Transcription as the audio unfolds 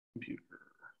Computer.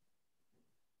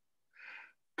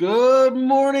 Good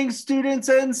morning, students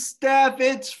and staff.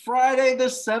 It's Friday, the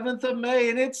 7th of May,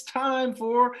 and it's time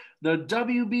for the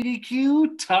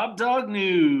WBDQ Top Dog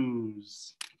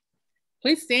News.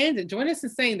 Please stand and join us in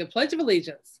saying the Pledge of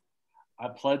Allegiance. I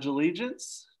pledge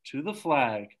allegiance to the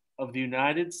flag of the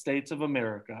United States of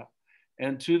America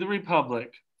and to the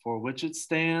republic for which it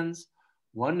stands,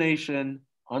 one nation,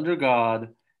 under God,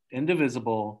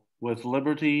 indivisible, with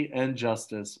liberty and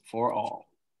justice for all.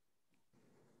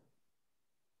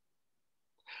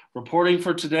 Reporting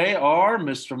for today are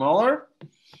Mr. Muller,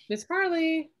 Miss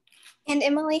Harley, and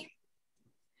Emily.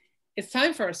 It's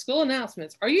time for our school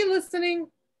announcements. Are you listening?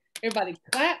 Everybody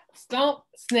clap, stomp,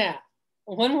 snap.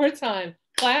 One more time.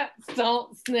 Clap,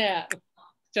 stomp, snap. Good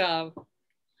job.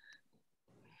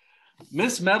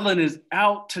 Miss Medlin is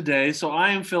out today, so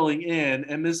I am filling in.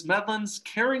 And Miss Medlin's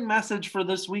caring message for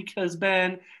this week has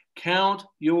been, count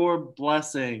your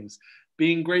blessings.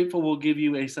 Being grateful will give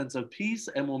you a sense of peace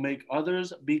and will make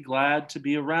others be glad to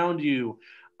be around you.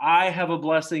 I have a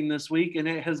blessing this week, and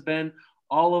it has been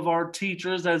all of our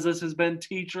teachers, as this has been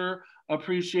Teacher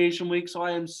Appreciation Week. So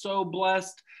I am so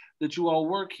blessed that you all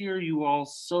work here. You all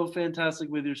so fantastic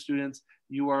with your students.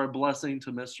 You are a blessing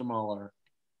to Mr. Muller.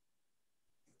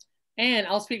 And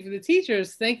I'll speak for the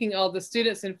teachers, thanking all the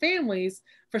students and families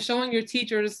for showing your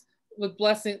teachers with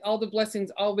all the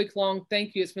blessings all week long.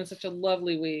 Thank you. It's been such a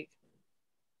lovely week.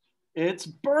 It's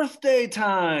birthday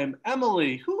time.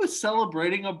 Emily, who is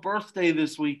celebrating a birthday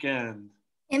this weekend?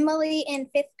 Emily in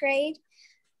 5th grade,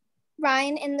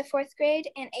 Ryan in the 4th grade,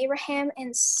 and Abraham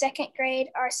in 2nd grade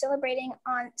are celebrating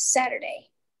on Saturday.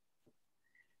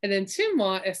 And then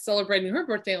Timwa is celebrating her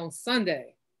birthday on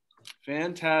Sunday.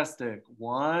 Fantastic.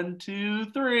 1, 2,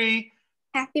 3.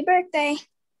 Happy birthday.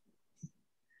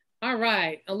 All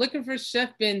right. I'm looking for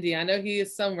Chef Bendy. I know he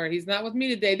is somewhere. He's not with me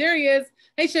today. There he is.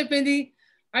 Hey, Chef Bendy.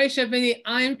 All right, Chef Bendy,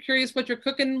 I'm curious what you're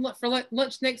cooking for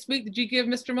lunch next week. Did you give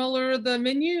Mr. Muller the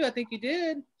menu? I think you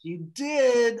did. He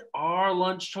did. Our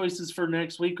lunch choices for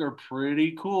next week are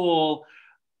pretty cool.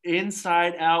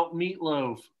 Inside out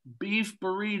meatloaf, beef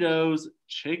burritos,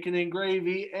 chicken and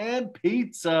gravy, and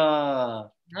pizza.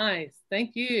 Nice.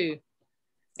 Thank you.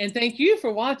 And thank you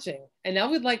for watching. And now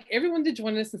we'd like everyone to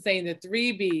join us in saying the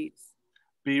 3 B's.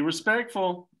 Be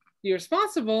respectful. Be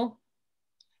responsible.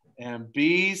 And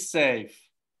be safe.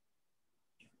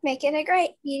 Make it a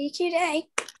great BDQ day.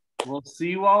 We'll see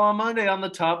you all on Monday on the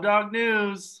Top Dog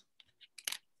News.